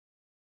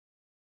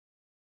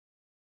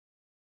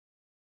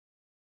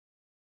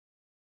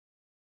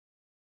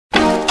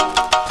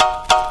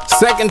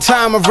Second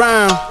time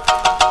around.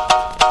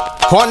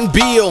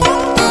 Hornbill,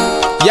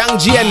 Young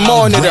G and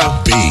MoNitta.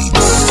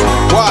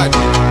 What?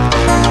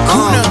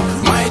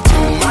 My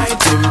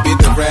team beat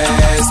the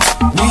rest.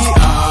 We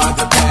are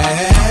the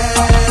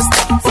best.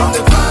 From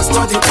the class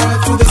to the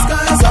earth to the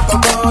skies up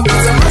above.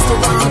 There's a master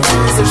around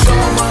us to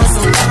show us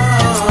some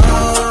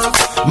love.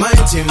 My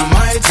team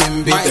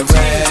beat the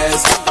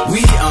rest.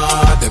 We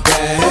are the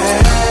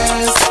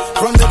best.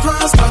 From the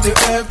class to the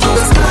earth to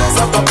the skies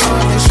up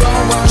above. They show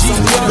us some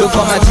love. Look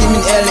for my team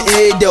in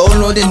LA, they all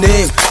know the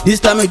name.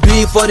 This time we do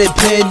it for the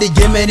pain, the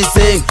game and the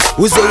same.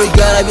 We say we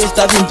gotta be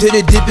stepping to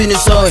the deep in the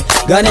soil.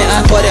 Got an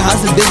eye for the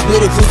hustle, this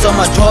beautiful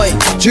on my toy.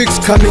 Chicks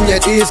coming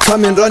at ease,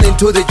 coming running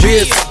to the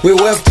G's. We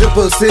wave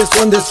triple C's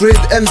on the street,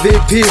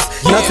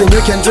 MVPs. Nothing you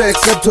can do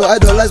except to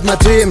idolize my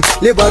team.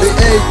 Liberty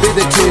 8 be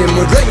the team,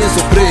 we're reigning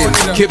supreme.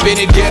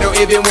 Keeping it ghetto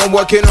even when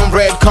walking on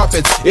red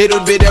carpets. It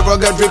would be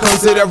derogatory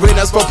considering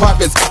us for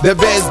puppets. The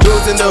best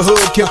dudes in the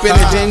hood, keeping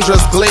a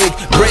dangerous clique.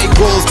 Break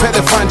rules, pay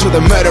the fine to the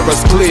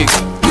murderous clique.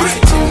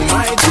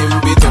 My team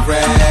beat the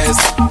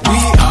rest. We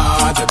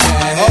are the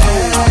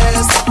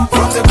best.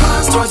 From the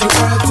class to the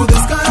earth to the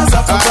skies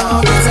up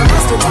above. There's a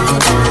master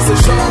around us to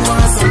show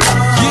us some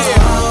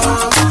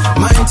love.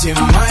 My team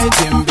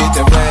beat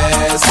the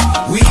rest.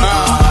 We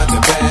are the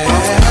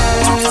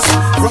best.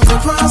 From the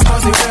class to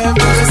the earth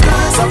to the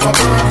skies up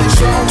above. They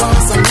show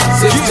us some love.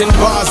 16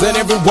 bars and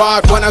every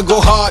word when I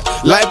go hard.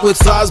 Life with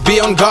stars,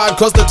 be on guard,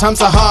 cause the times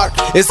are hard.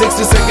 A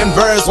 60-second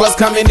verse, what's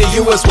coming to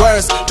you is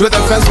worse. To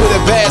the fans with the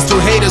best, to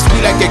haters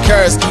we like a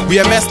curse. We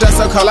are messed up,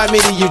 so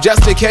calamity, you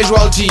just a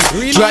casualty.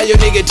 Try your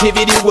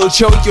negativity, will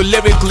choke you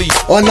lyrically.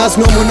 On us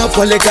no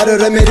monopoly, got a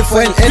remedy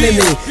for an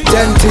enemy.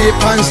 10T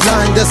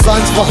punchline, the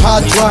songs for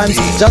hard rhymes.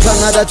 Just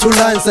another 2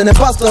 lines and a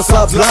pastor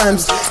sub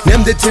rhymes.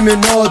 Name the team you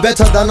know,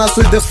 better than us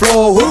with the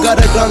flow. Who got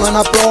a ground on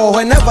a pro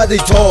whenever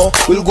they tour.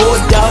 We'll go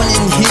down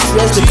in his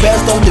race, the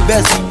best of the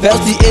best.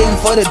 First the aim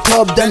for the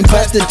top, then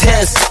pass the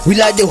test. We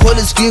like the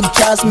holy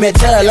scriptures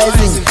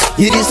materializing.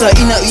 It is our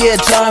inner ear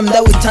charm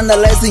that we're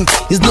tantalizing.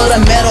 It's not a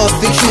matter of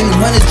fiction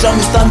when the drum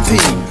is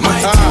thumping.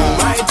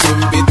 My team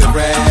beat the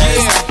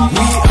rest.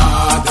 We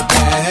are the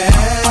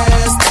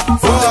best.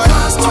 From the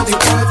class to the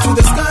earth to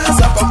the skies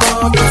up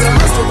above. There's a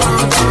master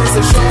around us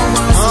to show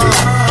us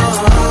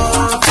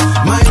love.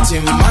 My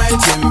team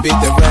beat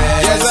the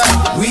rest.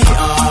 We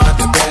are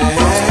the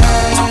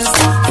best.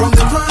 From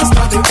the class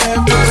to the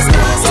earth to the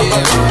skies up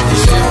above. They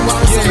show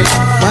us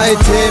love. My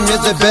team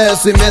is the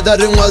best, we made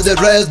that ring was the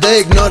rest.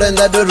 They ignoring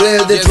that the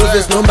real, the truth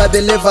is known by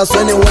believers.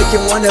 When you're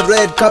working on a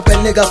red cup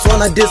and niggas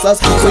wanna diss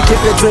us, we keep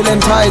it real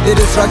and tight, the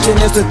distraction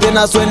is within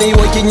us. When you're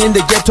working in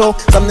the ghetto,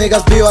 some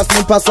niggas be us,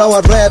 pass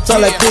our raps,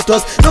 all like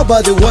pistols.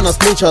 Nobody wanna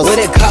snitch us.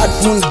 With a card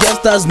full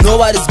gangsters,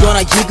 nobody's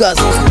gonna kick us.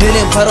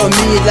 Feeling part of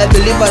me like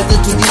believers did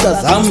to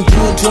leaders. I'm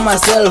true to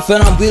myself and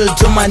I'm built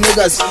to my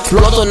niggas.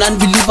 Plot on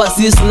unbelievers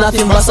is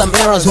nothing but some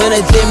errors. When I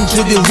claim to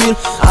be real,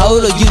 I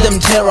will give them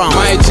terror.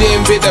 My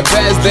team be the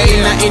best, there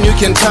ain't nothing you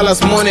can tell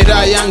us.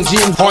 MoNitta, Young G,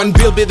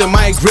 Hornbill be the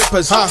mic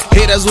grippers.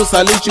 Haters will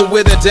salute you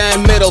with the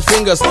damn middle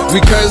fingers.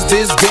 We curse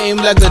this game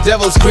like the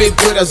devil scrape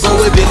with us. So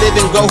we believe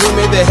in God who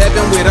made the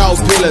heaven without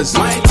pillars.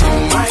 My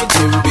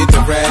team beat the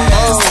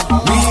rest.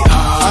 We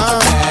are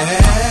the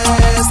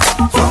best.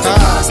 From the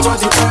class to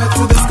the earth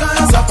to the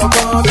skies up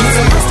above. There's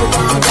a master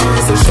around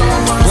us to show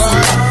us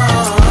love.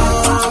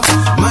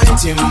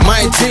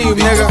 My team,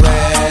 nigga.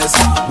 Rest.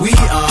 We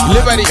are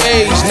Liberty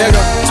age,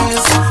 nigga.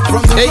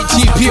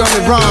 ATP on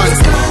the run.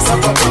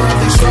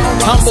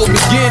 Humble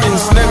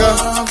beginnings, nigga.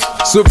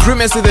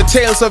 Supremacy, the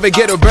tales of a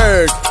ghetto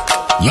bird.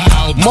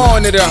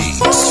 MoNitta,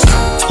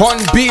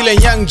 Hornbill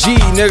and Young G,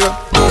 nigga.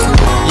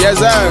 Yes,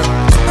 sir.